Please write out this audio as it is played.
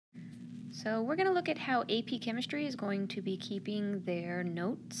So we're going to look at how AP Chemistry is going to be keeping their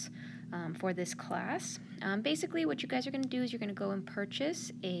notes for this class. Basically what you guys are going to do is you're going to go and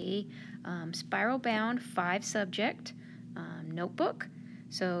purchase a spiral-bound 5-subject notebook.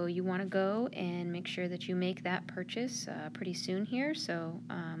 So you want to go and make sure that you make that purchase pretty soon here. So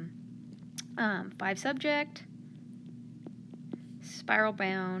 5-subject,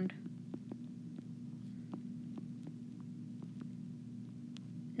 spiral-bound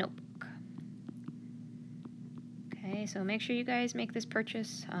notebook. Okay, so make sure you guys make this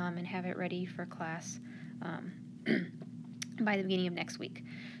purchase and have it ready for class by the beginning of next week.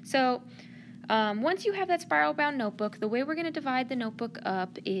 So once you have that spiral-bound notebook, the way we're going to divide the notebook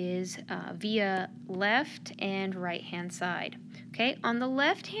up is via left and right-hand side. Okay, on the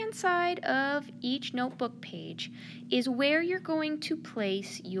left-hand side of each notebook page is where you're going to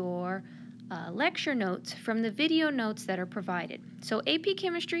place your lecture notes from the video notes that are provided. So AP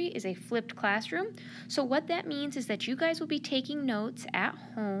Chemistry is a flipped classroom. So what that means is that you guys will be taking notes at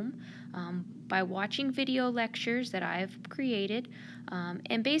home by watching video lectures that I've created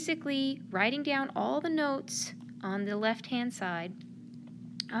and basically writing down all the notes on the left-hand side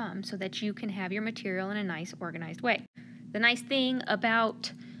so that you can have your material in a nice organized way. The nice thing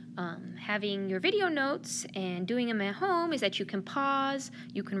about having your video notes and doing them at home is that you can pause,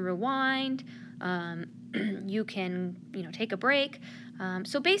 you can rewind, you can take a break.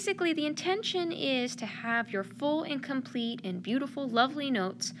 So basically the intention is to have your full and complete and beautiful, lovely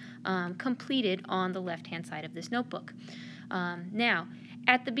notes completed on the left-hand side of this notebook. Now,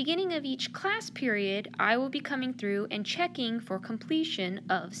 at the beginning of each class period, I will be coming through and checking for completion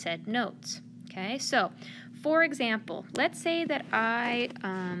of said notes. Okay, so for example, let's say that I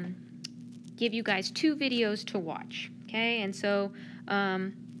give you guys 2 videos to watch. Okay, and so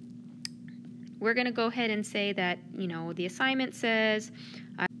we're going to go ahead and say that, the assignment says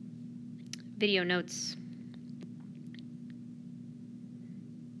video notes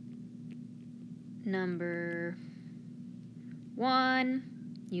number 1,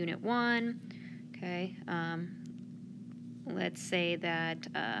 unit 1. Okay, let's say that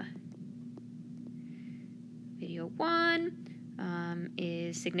video 1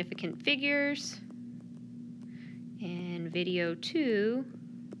 is significant figures, and video 2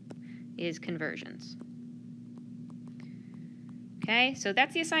 is conversions. Okay, so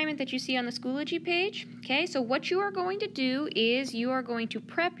that's the assignment that you see on the Schoology page. Okay, so what you are going to do is you are going to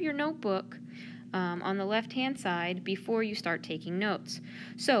prep your notebook on the left-hand side before you start taking notes.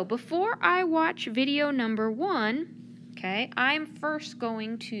 So before I watch video number 1, okay, I'm first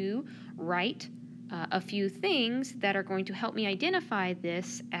going to write a few things that are going to help me identify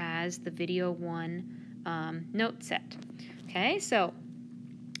this as the video 1 note set. Okay, so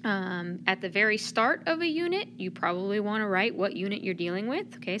at the very start of a unit, you probably want to write what unit you're dealing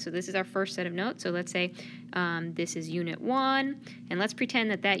with. Okay, so this is our first set of notes. So let's say this is unit 1, and let's pretend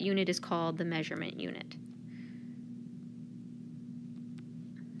that that unit is called the measurement unit.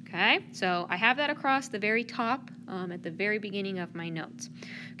 Okay, so I have that across the very top at the very beginning of my notes.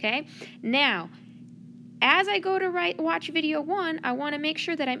 Okay, now as I go to watch video 1, I want to make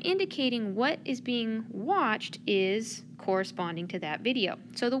sure that I'm indicating what is being watched is corresponding to that video.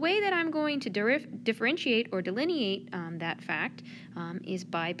 So the way that I'm going to differentiate or delineate that fact is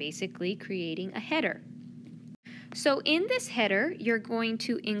by basically creating a header. So in this header, you're going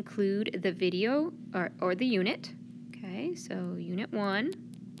to include the video or the unit. Okay, so unit 1,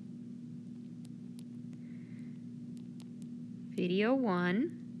 video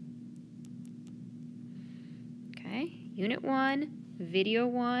 1. Okay, unit 1, video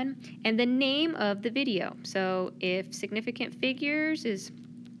 1, and the name of the video. So if significant figures is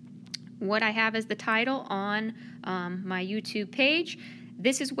what I have as the title on my YouTube page,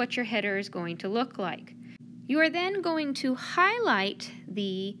 this is what your header is going to look like. You are then going to highlight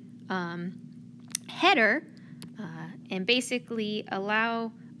the header and basically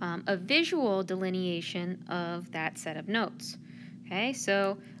allow a visual delineation of that set of notes. Okay,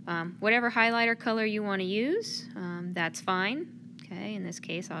 so whatever highlighter color you want to use, that's fine. Okay, in this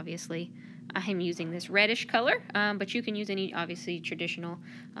case, obviously, I'm using this reddish color, but you can use any, obviously, traditional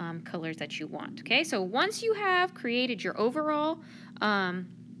colors that you want. Okay, so once you have created your overall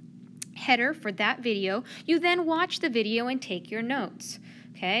header for that video, you then watch the video and take your notes.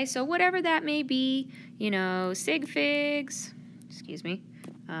 Okay, so whatever that may be, sig figs, excuse me,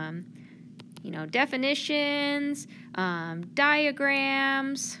 definitions,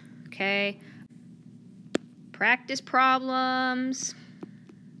 diagrams, okay, practice problems.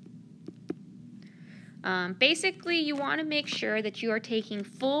 Basically, you want to make sure that you are taking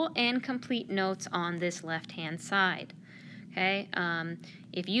full and complete notes on this left-hand side. Okay,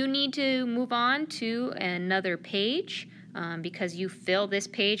 if you need to move on to another page because you fill this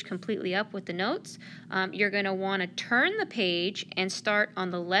page completely up with the notes, you're going to want to turn the page and start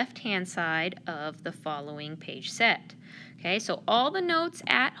on the left-hand side of the following page set. Okay, so all the notes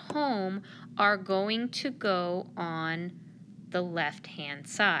at home are going to go on the left-hand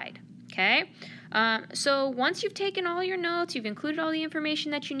side. Okay, so once you've taken all your notes, you've included all the information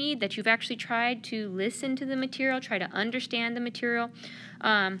that you need, that you've actually tried to listen to the material, try to understand the material,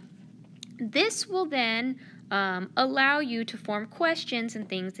 this will then allow you to form questions and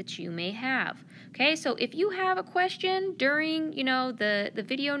things that you may have. Okay, so if you have a question during, the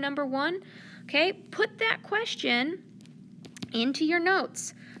video number 1, okay, put that question into your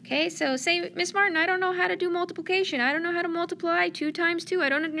notes. Okay, so say, Miss Martin, I don't know how to do multiplication. I don't know how to multiply 2 times 2. I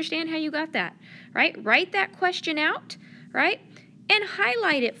don't understand how you got that, right? Write that question out, right? And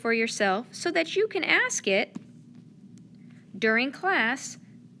highlight it for yourself so that you can ask it during class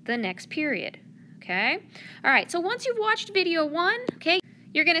the next period, okay? All right, so once you've watched video 1, okay,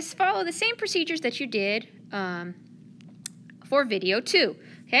 you're going to follow the same procedures that you did for video 2.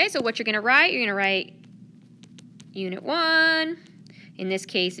 Okay, so what you're going to write Unit 1, in this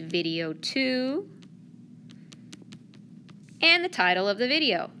case, video 2, and the title of the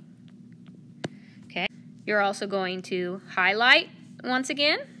video. Okay, you're also going to highlight once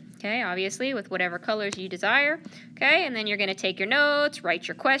again, okay, obviously with whatever colors you desire. Okay, and then you're going to take your notes, write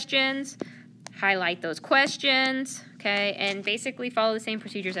your questions, highlight those questions, okay, and basically follow the same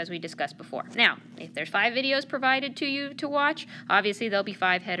procedures as we discussed before. Now, if there's 5 videos provided to you to watch, obviously there'll be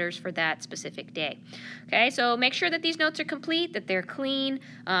 5 headers for that specific day. Okay, so make sure that these notes are complete, that they're clean,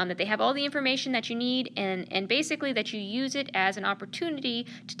 that they have all the information that you need, and basically that you use it as an opportunity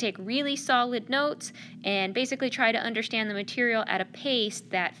to take really solid notes and basically try to understand the material at a pace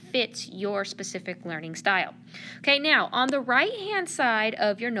that fits your specific learning style. Okay, now on the right-hand side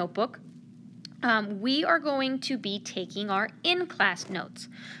of your notebook, we are going to be taking our in-class notes.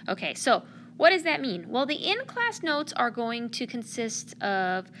 Okay, so what does that mean? Well, the in-class notes are going to consist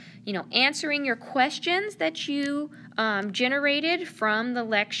of, answering your questions that you generated from the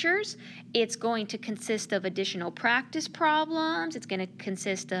lectures. It's going to consist of additional practice problems. It's going to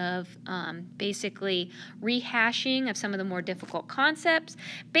consist of basically rehashing of some of the more difficult concepts.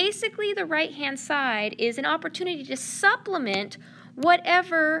 Basically, the right-hand side is an opportunity to supplement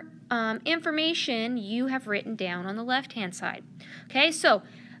whatever information you have written down on the left-hand side. Okay, so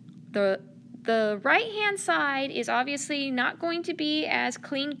the right-hand side is obviously not going to be as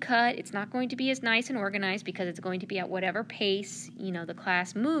clean-cut. It's not going to be as nice and organized because it's going to be at whatever pace, the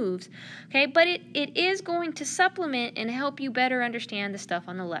class moves. Okay, but it is going to supplement and help you better understand the stuff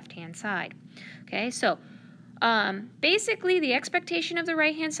on the left-hand side. Okay, so basically, the expectation of the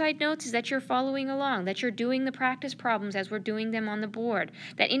right-hand side notes is that you're following along, that you're doing the practice problems as we're doing them on the board,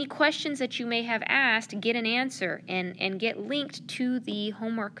 that any questions that you may have asked get an answer and get linked to the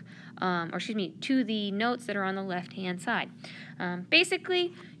homework, to the notes that are on the left-hand side.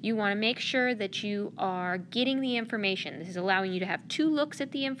 Basically, you want to make sure that you are getting the information. This is allowing you to have 2 looks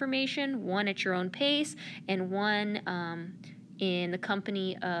at the information, one at your own pace and one in the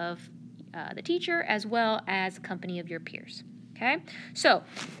company of the teacher as well as the company of your peers. Okay, so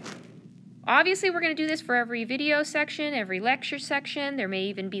obviously we're going to do this for every video section, every lecture section. There may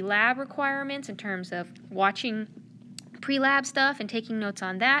even be lab requirements in terms of watching pre-lab stuff and taking notes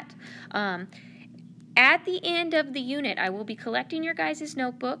on that. At the end of the unit, I will be collecting your guys'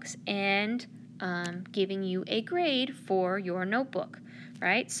 notebooks and giving you a grade for your notebook.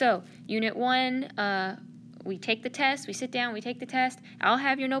 Right? So Unit 1, we take the test, we sit down, we take the test. I'll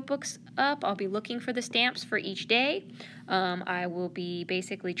have your notebooks up. I'll be looking for the stamps for each day. I will be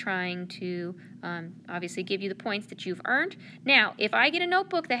basically trying to obviously give you the points that you've earned. Now, if I get a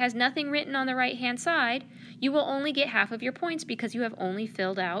notebook that has nothing written on the right-hand side, you will only get half of your points because you have only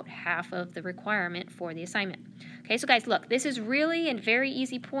filled out half of the requirement for the assignment. Okay, so guys, look, this is really a very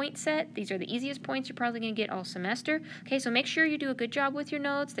easy point set. These are the easiest points you're probably going to get all semester. Okay, so make sure you do a good job with your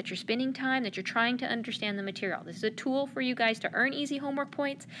notes, that you're spending time, that you're trying to understand the material. This is a tool for you guys to earn easy homework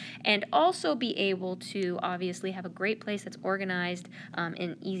points and also be able to obviously have a great place that's organized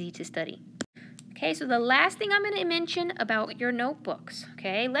and easy to study. Okay, so the last thing I'm going to mention about your notebooks,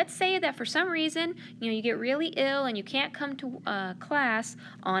 okay, let's say that for some reason, you get really ill and you can't come to class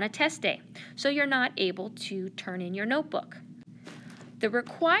on a test day, so you're not able to turn in your notebook. The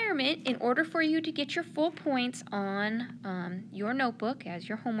requirement in order for you to get your full points on your notebook as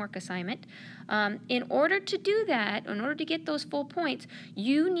your homework assignment, in order to do that, in order to get those full points,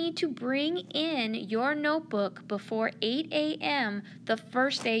 you need to bring in your notebook before 8 a.m. the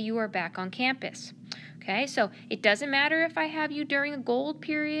first day you are back on campus. Okay, so it doesn't matter if I have you during a gold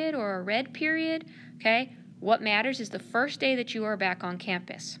period or a red period. Okay, what matters is the first day that you are back on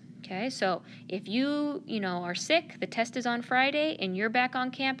campus. Okay, so if you are sick, the test is on Friday, and you're back on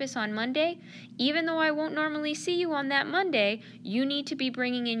campus on Monday, even though I won't normally see you on that Monday, you need to be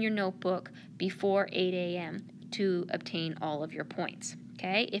bringing in your notebook before 8 a.m. to obtain all of your points.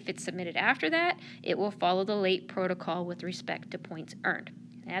 Okay, if it's submitted after that, it will follow the late protocol with respect to points earned.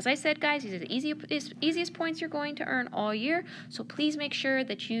 As I said, guys, these are the easiest points you're going to earn all year, so please make sure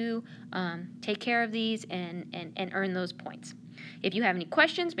that you take care of these and earn those points. If you have any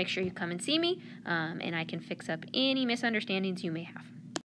questions, make sure you come and see me, and I can fix up any misunderstandings you may have.